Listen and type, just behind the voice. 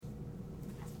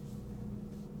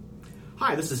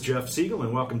Hi, this is Jeff Siegel,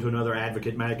 and welcome to another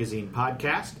Advocate Magazine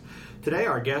podcast. Today,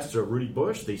 our guests are Rudy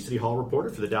Bush, the City Hall reporter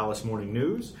for the Dallas Morning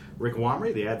News, Rick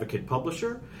Wamry, the Advocate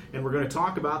publisher, and we're going to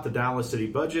talk about the Dallas City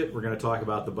budget, we're going to talk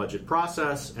about the budget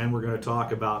process, and we're going to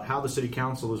talk about how the City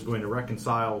Council is going to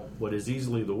reconcile what is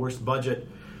easily the worst budget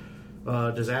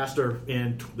disaster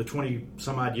in the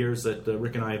 20-some-odd years that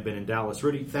Rick and I have been in Dallas.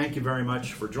 Rudy, thank you very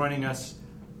much for joining us.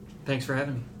 Thanks for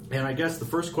having me. And I guess the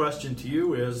first question to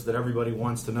you is that everybody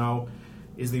wants to know,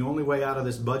 is the only way out of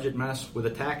this budget mess with a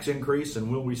tax increase, and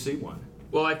will we see one?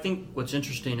 Well, I think what's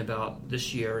interesting about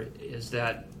this year is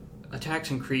that a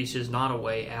tax increase is not a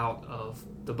way out of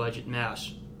the budget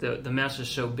mess. The mess is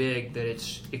so big that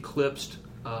it's eclipsed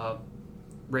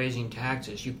raising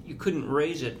taxes. You couldn't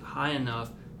raise it high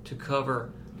enough to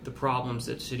cover the problems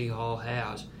that City Hall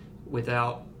has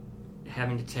without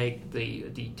having to take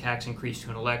the tax increase to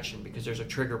an election, because there's a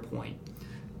trigger point.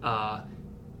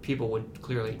 People would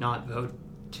clearly not vote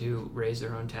to raise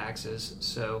their own taxes,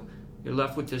 so you're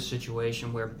left with this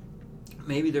situation where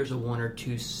maybe there's a 1 or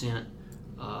 2 cent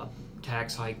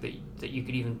tax hike that you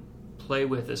could even play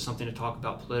with as something to talk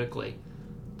about politically.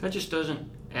 That just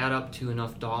doesn't add up to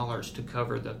enough dollars to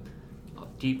cover the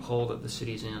deep hole that the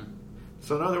city's in.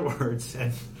 So in other words,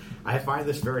 and I find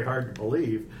this very hard to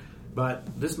believe,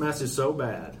 but this mess is so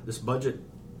bad, this budget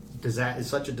is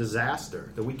such a disaster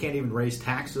that we can't even raise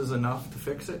taxes enough to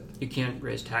fix it? You can't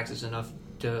raise taxes enough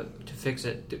to fix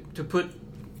it. To put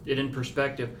it in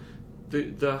perspective,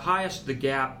 the highest the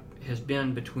gap has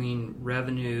been between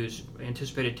revenues,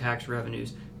 anticipated tax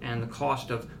revenues, and the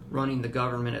cost of running the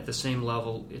government at the same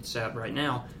level it's at right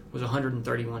now was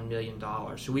 $131 million.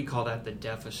 So we call that the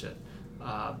deficit.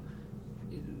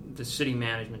 The city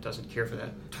management doesn't care for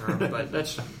that term, but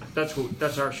that's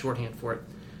our shorthand for it.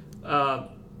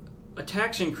 A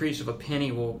tax increase of a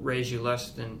penny will raise you less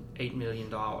than $8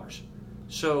 million.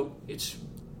 So it's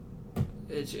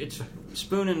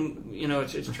spooning,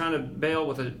 it's trying to bail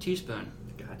with a teaspoon.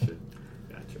 Gotcha.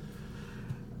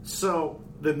 So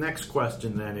the next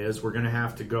question then is, we're going to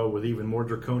have to go with even more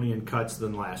draconian cuts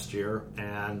than last year,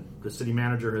 and the city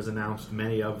manager has announced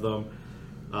many of them.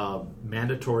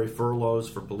 Mandatory furloughs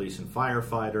for police and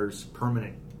firefighters,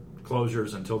 permanent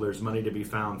closures until there's money to be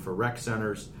found for rec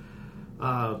centers.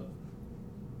 How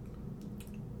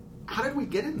did we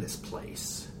get in this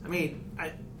place? I mean,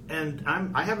 I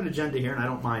have an agenda here, and I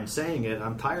don't mind saying it.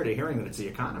 I'm tired of hearing that it's the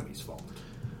economy's fault.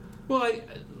 Well,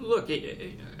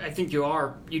 I think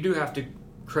you do have to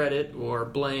credit or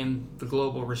blame the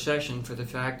global recession for the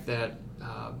fact that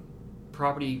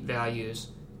property values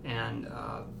and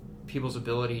people's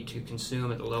ability to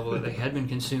consume at the level that they had been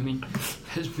consuming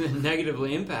has been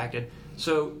negatively impacted.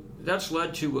 So that's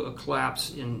led to a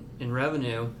collapse in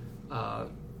revenue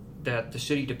that the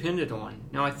city depended on.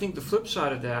 Now, I think the flip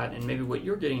side of that, and maybe what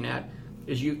you're getting at,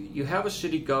 is you have a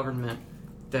city government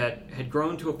that had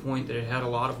grown to a point that it had a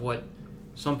lot of what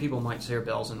some people might say are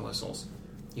bells and whistles.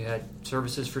 You had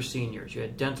services for seniors, you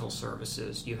had dental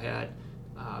services, you had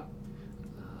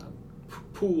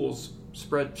pools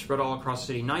spread all across the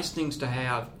city. Nice things to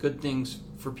have, good things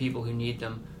for people who need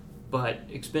them, but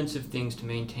expensive things to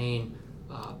maintain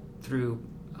through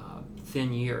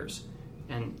thin years.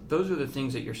 And those are the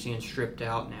things that you're seeing stripped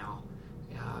out now.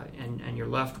 And you're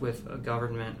left with a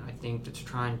government, I think, that's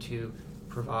trying to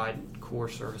provide core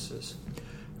services.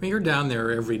 I mean, you're down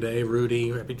there every day,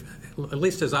 Rudy. I mean, at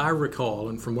least as I recall,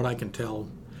 and from what I can tell,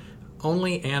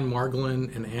 only Ann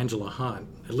Margolin and Angela Hunt,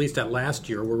 at least at last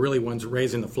year, were really ones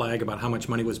raising the flag about how much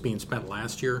money was being spent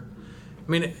last year.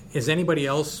 I mean, is anybody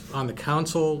else on the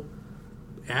council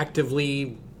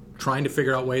actively trying to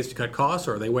figure out ways to cut costs,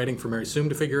 or are they waiting for Mary Soom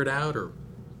to figure it out? Or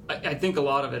I think a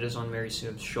lot of it is on Mary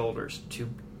Soom's shoulders to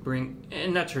bring,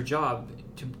 and that's her job,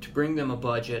 to bring them a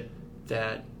budget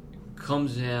that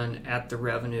comes in at the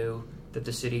revenue that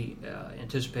the city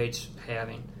anticipates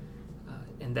having,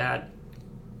 and that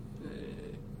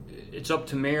it's up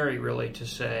to Mary really to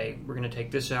say, we're going to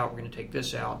take this out, we're going to take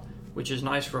this out, which is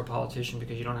nice for a politician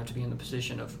because you don't have to be in the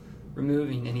position of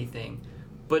removing anything.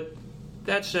 But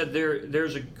that said,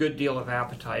 there's a good deal of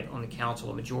appetite on the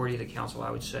council, a majority of the council,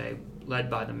 I would say,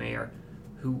 led by the mayor,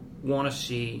 who want to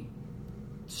see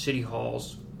City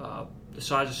Hall's, the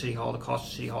size of City Hall, the cost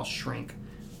of City Hall shrink,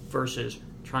 versus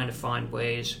trying to find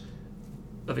ways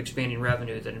of expanding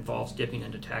revenue that involves dipping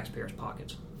into taxpayers'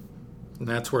 pockets. And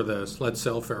that's where let's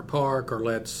sell Fair Park, or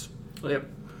let's...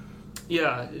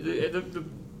 Yeah,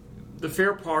 the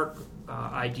Fair Park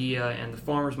idea and the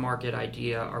farmers market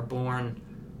idea are born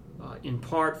in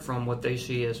part from what they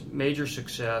see as major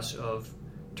success of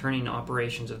turning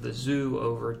operations of the zoo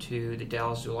over to the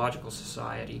Dallas Zoological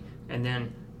Society and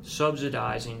then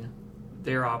subsidizing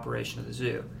their operation of the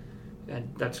zoo.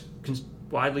 And that's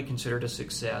widely considered a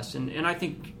success. And I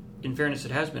think, in fairness,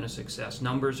 it has been a success.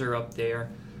 Numbers are up there.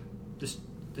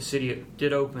 The city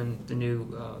did open the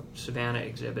new Savannah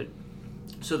exhibit.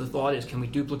 So the thought is, can we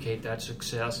duplicate that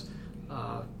success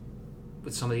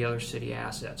with some of the other city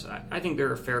assets? I think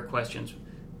there are fair questions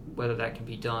whether that can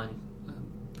be done,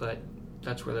 but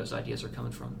that's where those ideas are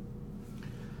coming from.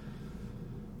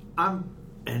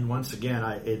 And once again,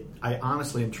 I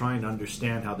honestly am trying to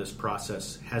understand how this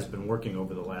process has been working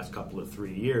over the last couple of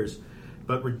 3 years,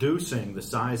 but reducing the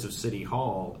size of City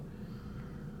Hall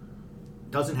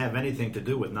doesn't have anything to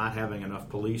do with not having enough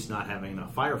police, not having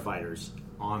enough firefighters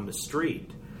on the street.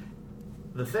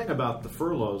 The thing about the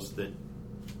furloughs that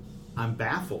I'm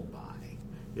baffled by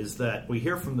is that we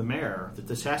hear from the mayor that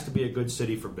this has to be a good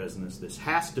city for business, this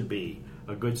has to be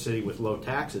a good city with low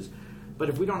taxes, but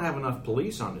if we don't have enough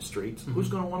police on the streets, who's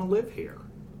going to want to live here?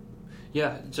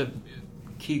 Yeah, it's a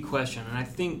key question, and I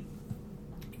think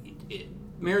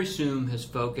Mary Soom has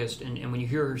focused, and when you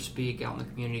hear her speak out in the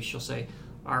community, she'll say,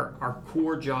 our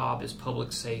core job is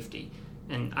public safety.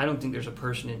 And I don't think there's a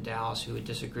person in Dallas who would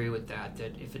disagree with that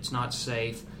if it's not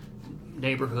safe,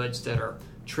 neighborhoods that are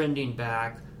trending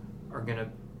back are going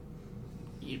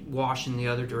to wash in the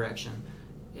other direction.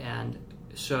 And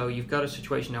so you've got a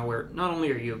situation now where not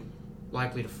only are you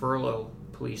likely to furlough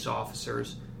police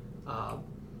officers,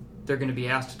 they're going to be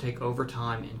asked to take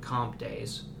overtime in comp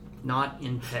days, not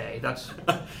in pay.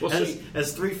 We'll see.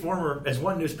 As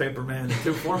one newspaperman and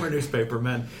 2 former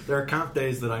newspapermen, there are comp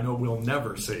days that I know we'll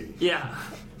never see. Yeah.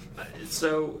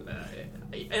 So,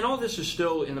 and all this is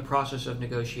still in the process of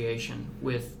negotiation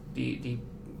with the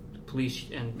police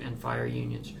and fire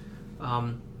unions.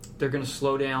 They're going to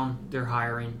slow down their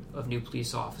hiring of new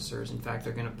police officers. In fact,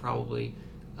 they're going to probably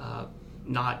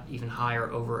not even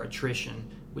hire over attrition,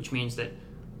 which means that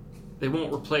they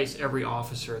won't replace every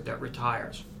officer that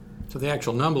retires. So the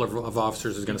actual number of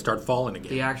officers is going to start falling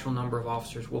again. The actual number of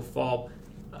officers will fall.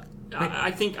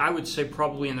 I think I would say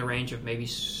probably in the range of maybe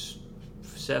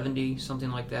 70, something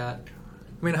like that.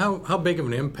 I mean, how big of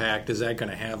an impact is that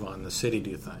going to have on the city, do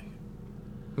you think?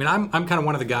 I mean, I'm kind of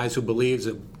one of the guys who believes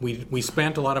that we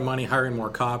spent a lot of money hiring more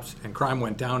cops and crime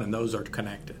went down and those are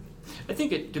connected. I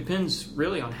think it depends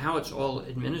really on how it's all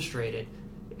administrated.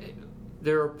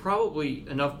 There are probably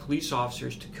enough police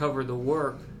officers to cover the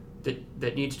work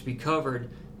that needs to be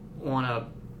covered on a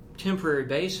temporary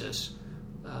basis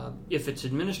if it's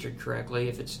administered correctly.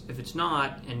 If it's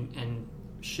not, and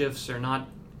shifts are not,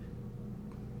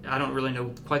 I don't really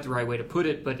know quite the right way to put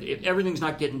it, but if everything's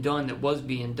not getting done that was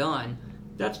being done,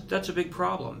 that's a big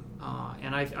problem.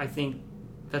 And I think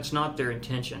that's not their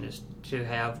intention, is to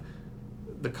have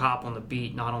the cop on the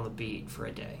beat, not on the beat for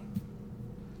a day.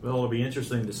 Well, it'll be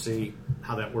interesting to see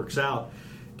how that works out,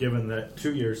 given that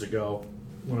 2 years ago,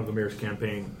 one of the mayor's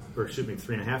campaign, or excuse me,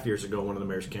 3.5 years ago, one of the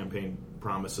mayor's campaign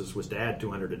promises was to add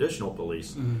 200 additional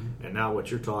police. Mm-hmm. And now what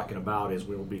you're talking about is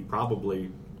we'll be probably,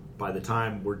 by the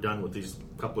time we're done with these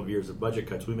couple of years of budget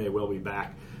cuts, we may well be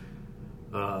back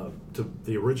to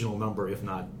the original number, if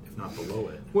not below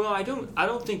it. Well, I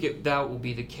don't think that will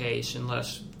be the case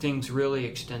unless things really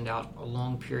extend out a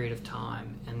long period of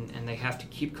time, and they have to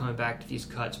keep coming back to these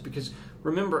cuts. Because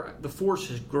remember, the force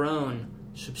has grown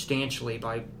substantially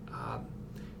by,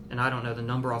 and I don't know the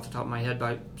number off the top of my head,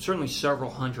 by certainly several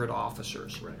hundred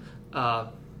officers. Right.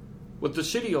 What the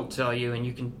city will tell you, and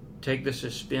you can take this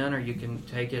as spin or you can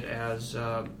take it as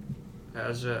a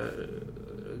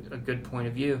good point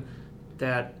of view,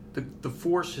 that the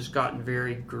force has gotten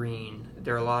very green.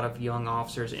 There are a lot of young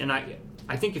officers, and I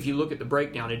think if you look at the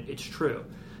breakdown, it's true.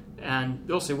 And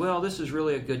they'll say, well, this is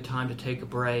really a good time to take a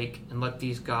break and let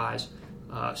these guys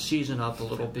season up a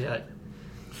little bit.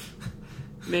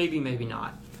 Maybe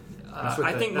not.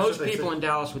 I think most people in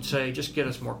Dallas would say, just get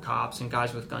us more cops and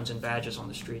guys with guns and badges on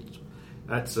the streets.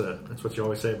 That's what you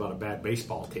always say about a bad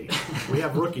baseball team. We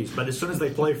have rookies, but as soon as they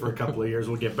play for a couple of years,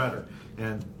 we'll get better.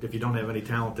 And if you don't have any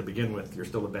talent to begin with, you're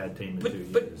still a bad team in 2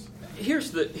 years.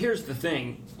 But here's the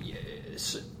thing.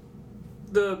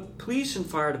 The police and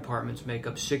fire departments make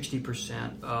up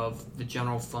 60% of the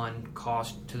general fund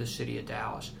cost to the city of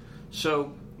Dallas.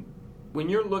 So when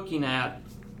you're looking at,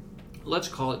 let's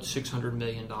call it $600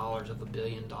 million of a $1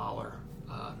 billion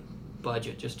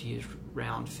budget, just to use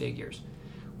round figures.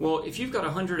 Well, if you've got a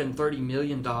 $130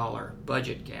 million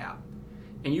budget gap,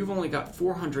 and you've only got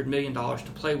 $400 million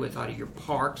to play with out of your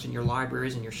parks and your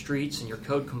libraries and your streets and your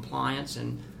code compliance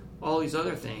and all these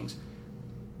other things,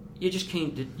 you just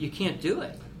can't do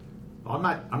it. I'm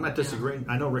not disagreeing.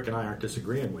 I know Rick and I aren't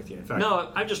disagreeing with you. In fact,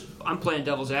 no, I'm playing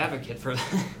devil's advocate for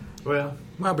that. Well,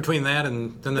 between that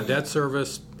and then the debt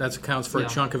service, that accounts for Yeah. a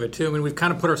chunk of it too. I mean, we've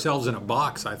kind of put ourselves in a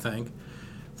box, I think,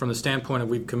 from the standpoint of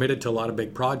we've committed to a lot of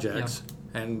big projects.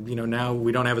 Yeah. And, now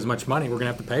we don't have as much money. We're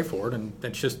going to have to pay for it, and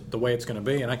that's just the way it's going to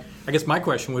be. And I guess my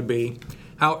question would be,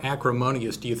 how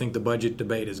acrimonious do you think the budget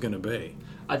debate is going to be?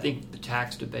 I think the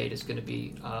tax debate is going to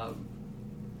be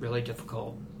really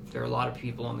difficult. There are a lot of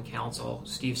people on the council,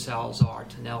 Steve Salazar,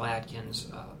 Tanel Atkins,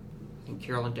 I think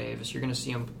Carolyn Davis. You're going to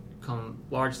see them come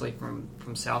largely from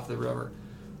south of the river,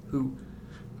 who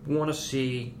want to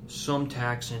see some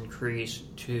tax increase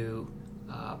to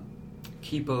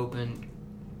keep open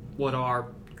what are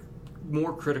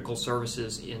more critical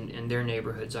services in their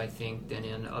neighborhoods, I think, than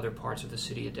in other parts of the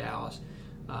city of Dallas.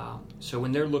 So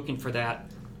when they're looking for that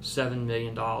 $7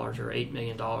 million or $8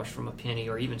 million from a penny,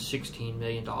 or even $16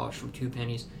 million from 2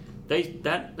 pennies,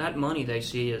 that money they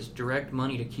see as direct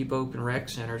money to keep open rec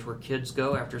centers where kids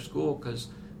go after school because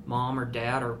mom and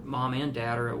dad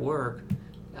are at work,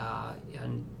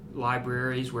 and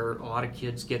libraries where a lot of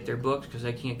kids get their books because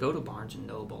they can't go to Barnes &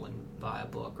 Noble and buy a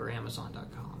book, or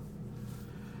Amazon.com.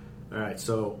 All right,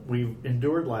 so we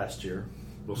endured last year.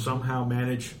 We'll somehow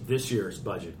manage this year's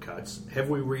budget cuts. Have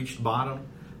we reached bottom?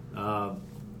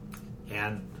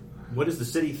 And what does the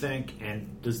city think?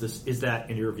 And is that,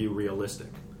 in your view, realistic?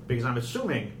 Because I'm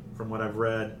assuming, from what I've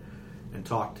read and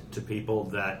talked to people,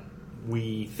 that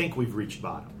we think we've reached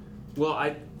bottom.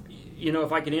 Well,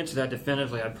 if I could answer that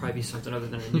definitively, I'd probably be something other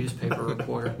than a newspaper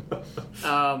reporter.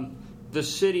 The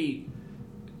city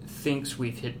thinks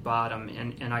we've hit bottom,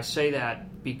 and I say that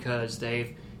because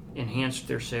they've enhanced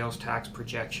their sales tax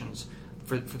projections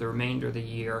for the remainder of the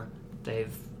year.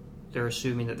 They're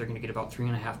assuming that they're going to get about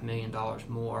 $3.5 million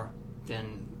more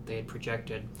than they had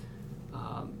projected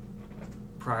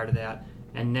prior to that.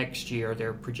 And next year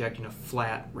they're projecting a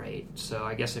flat rate. So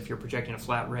I guess if you're projecting a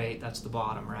flat rate, that's the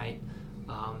bottom, right?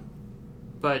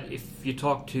 But if you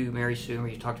talk to Mary Sue or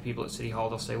you talk to people at City Hall,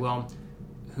 they'll say, well,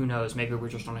 who knows, maybe we're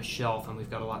just on a shelf and we've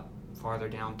got a lot farther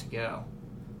down to go.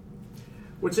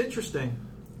 What's interesting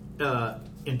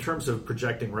in terms of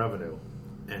projecting revenue,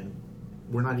 and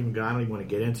I don't even want to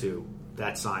get into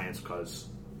that science because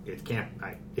it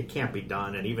can't be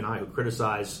done, and even I, who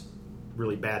criticize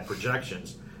really bad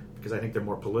projections because I think they're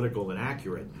more political than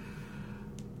accurate,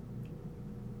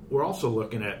 we're also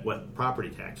looking at what property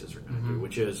taxes are going to do,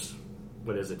 which is,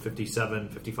 what is it,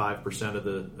 55% of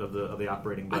the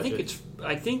operating budget?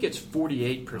 I think it's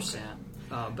 48%,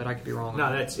 but I could be wrong.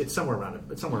 No, it's somewhere around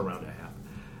a half.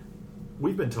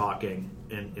 We've been talking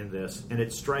in this, and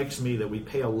it strikes me that we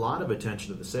pay a lot of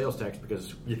attention to the sales tax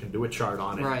because you can do a chart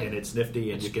on it, right, and it's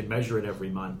nifty, and you can measure it every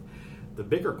month. The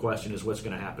bigger question is what's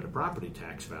going to happen to property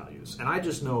tax values. And I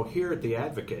just know here at The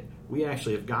Advocate, we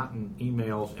actually have gotten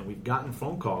emails and we've gotten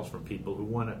phone calls from people who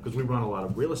want to, because we run a lot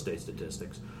of real estate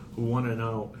statistics, who want to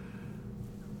know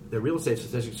their real estate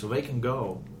statistics so they can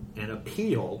go and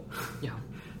appeal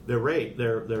their rate,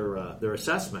 their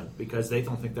assessment, because they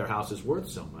don't think their house is worth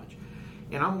so much.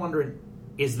 And I'm wondering,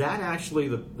 is that actually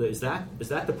is that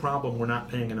the problem we're not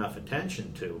paying enough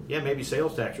attention to? Yeah, maybe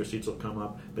sales tax receipts will come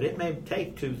up, but it may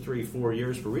take 2, 3, 4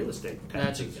 years for real estate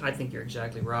taxes. I think you're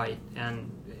exactly right.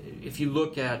 And if you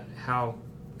look at how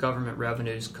government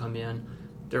revenues come in,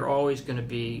 they're always going to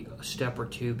be a step or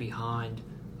two behind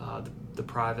the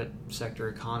private sector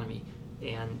economy.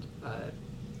 And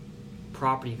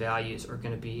property values are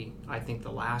going to be, I think,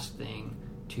 the last thing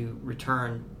to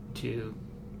return to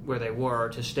where they were,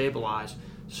 to stabilize.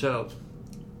 So,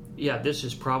 yeah, this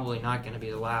is probably not going to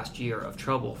be the last year of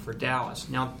trouble for Dallas.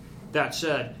 Now, that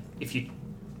said, if you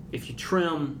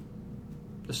trim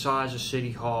the size of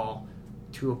City Hall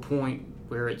to a point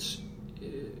where it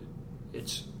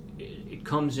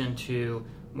comes into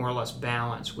more or less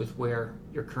balance with where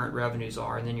your current revenues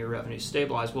are, and then your revenues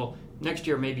stabilize, well, next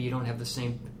year maybe you don't have the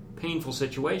same painful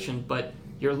situation, but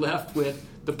you're left with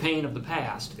the pain of the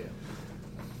past. Yeah.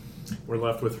 We're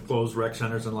left with closed rec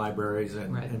centers and libraries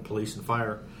and police and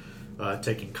fire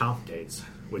taking comp dates,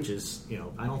 which is,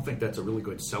 I don't think that's a really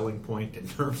good selling point in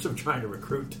terms of trying to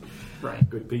recruit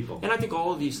good people. And I think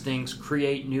all of these things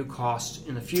create new costs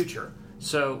in the future.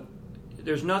 So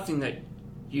there's nothing that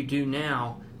you do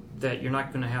now that you're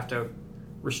not going to have to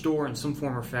restore in some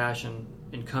form or fashion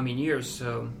in coming years.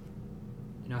 So,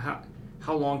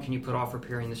 how long can you put off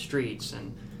repairing the streets,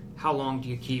 and how long do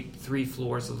you keep 3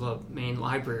 floors of the main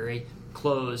library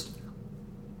closed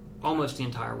almost the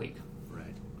entire week?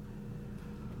 Right.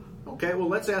 Okay, well,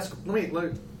 let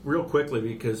real quickly,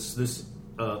 because this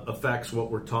affects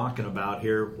what we're talking about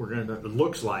here. It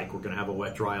looks like we're going to have a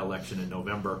wet, dry election in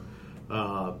November.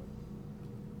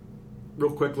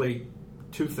 Real quickly,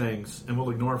 2 things, and we'll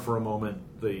ignore for a moment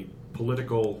the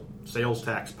political sales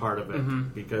tax part of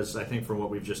it, because I think from what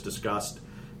we've just discussed,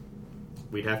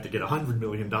 we'd have to get $100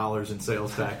 million in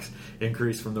sales tax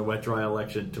increase from the wet-dry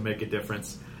election to make a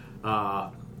difference.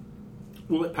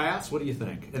 Will it pass? What do you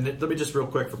think? And let me just real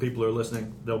quick for people who are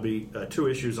listening, there'll be 2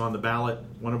 issues on the ballot,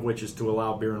 one of which is to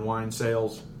allow beer and wine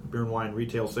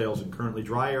retail sales in currently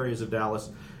dry areas of Dallas,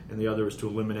 and the other is to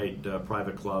eliminate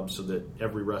private clubs so that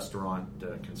every restaurant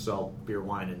can sell beer,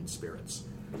 wine, and spirits.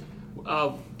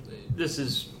 This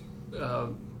is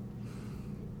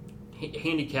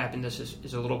handicapping this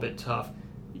is a little bit tough.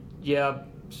 Yeah,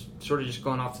 sort of just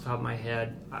going off the top of my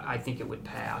head, I think it would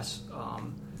pass.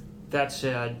 That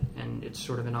said, and it's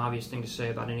sort of an obvious thing to say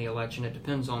about any election, it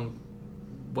depends on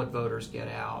what voters get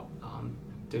out.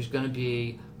 There's going to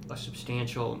be a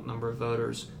substantial number of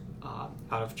voters out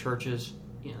of churches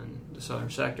in the southern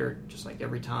sector, just like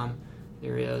every time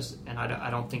there is, and I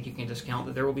don't think you can discount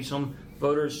that there will be some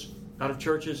voters out of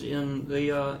churches in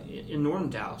northern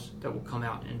Dallas that will come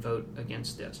out and vote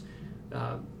against this.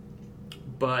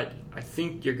 But I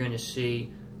think you're going to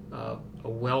see a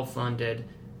well-funded,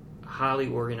 highly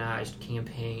organized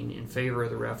campaign in favor of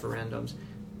the referendums,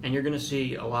 and you're going to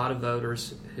see a lot of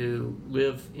voters who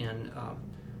live in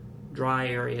dry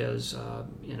areas,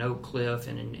 in Oak Cliff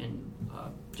and in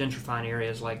gentrifying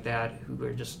areas like that, who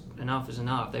are just, enough is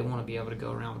enough. They want to be able to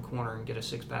go around the corner and get a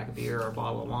 6-pack of beer or a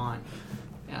bottle of wine.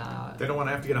 They don't want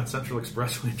to have to get on Central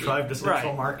Expressway and drive to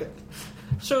Central Market.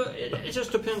 So it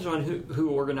just depends on who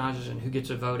organizes and who gets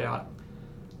a vote out.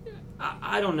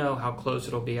 I don't know how close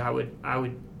it'll be. I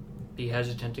would be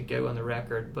hesitant to go on the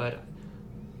record, but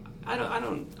I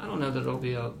don't know that it'll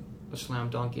be a slam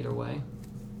dunk either way.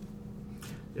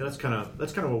 Yeah, that's kind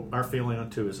of our feeling on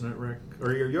too, isn't it, Rick?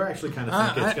 Or you're actually kind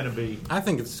of think it's going to be? I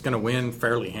think it's going to win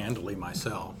fairly handily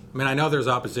myself. I mean, I know there's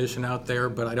opposition out there,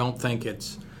 but I don't think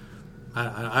it's.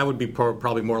 I would be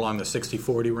probably more along the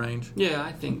 60-40 range. Yeah,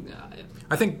 I think.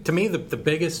 I think to me the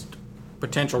biggest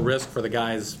potential risk for the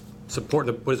guys support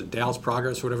Dallas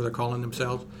Progress or whatever they're calling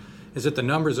themselves, is that the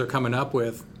numbers they're coming up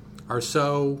with are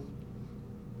so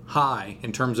high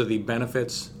in terms of the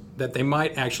benefits that they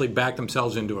might actually back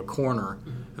themselves into a corner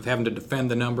of having to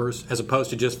defend the numbers as opposed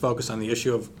to just focus on the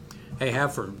issue of, hey,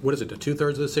 what is it, 2/3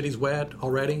 of the city's wet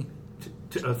already?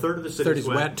 A third of the city's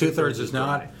wet, 2/3 is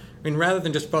not. I mean, rather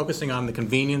than just focusing on the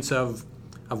convenience of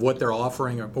what they're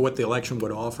offering or what the election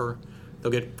would offer,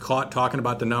 they'll get caught talking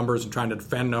about the numbers and trying to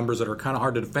defend numbers that are kind of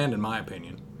hard to defend, in my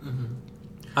opinion. Mm-hmm.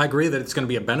 I agree that it's going to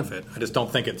be a benefit. I just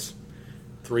don't think it's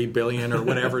 $3 billion or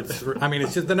whatever. I mean,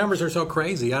 it's just the numbers are so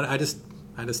crazy. I just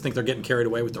think they're getting carried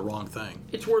away with the wrong thing.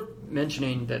 It's worth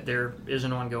mentioning that there is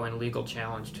an ongoing legal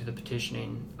challenge to the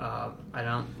petitioning. I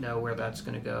don't know where that's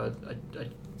going to go.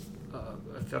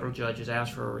 A federal judge has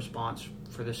asked for a response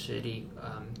for the city.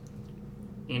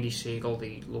 Andy Siegel,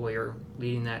 the lawyer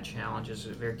leading that challenge, is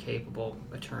a very capable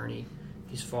attorney.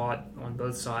 He's fought on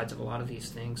both sides of a lot of these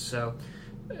things. So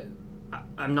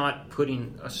I'm not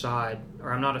putting aside,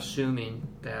 or I'm not assuming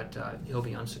that he'll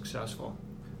be unsuccessful.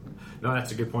 No,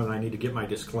 that's a good point. I need to get my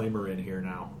disclaimer in here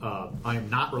now. I am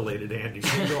not related to Andy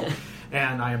Siegel,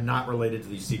 and I am not related to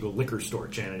the Siegel liquor store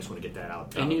chain. I just want to get that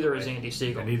out. And neither is Andy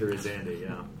Siegel. And neither is Andy,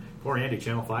 yeah. Poor Andy,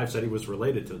 Channel 5 said he was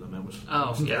related to them. That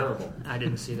was terrible. I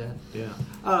didn't see that. Yeah.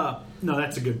 No,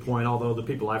 that's a good point, although the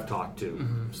people I've talked to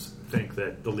think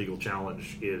that the legal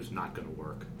challenge is not going to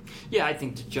work. Yeah, I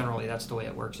think generally that's the way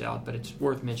it works out, but it's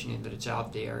worth mentioning that it's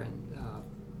out there, and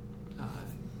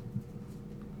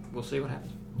we'll see what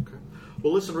happens. Okay.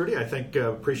 Well, listen, Rudy, I think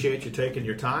appreciate you taking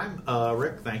your time.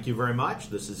 Rick, thank you very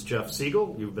much. This is Jeff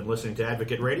Siegel. You've been listening to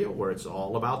Advocate Radio, where it's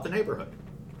all about the neighborhood.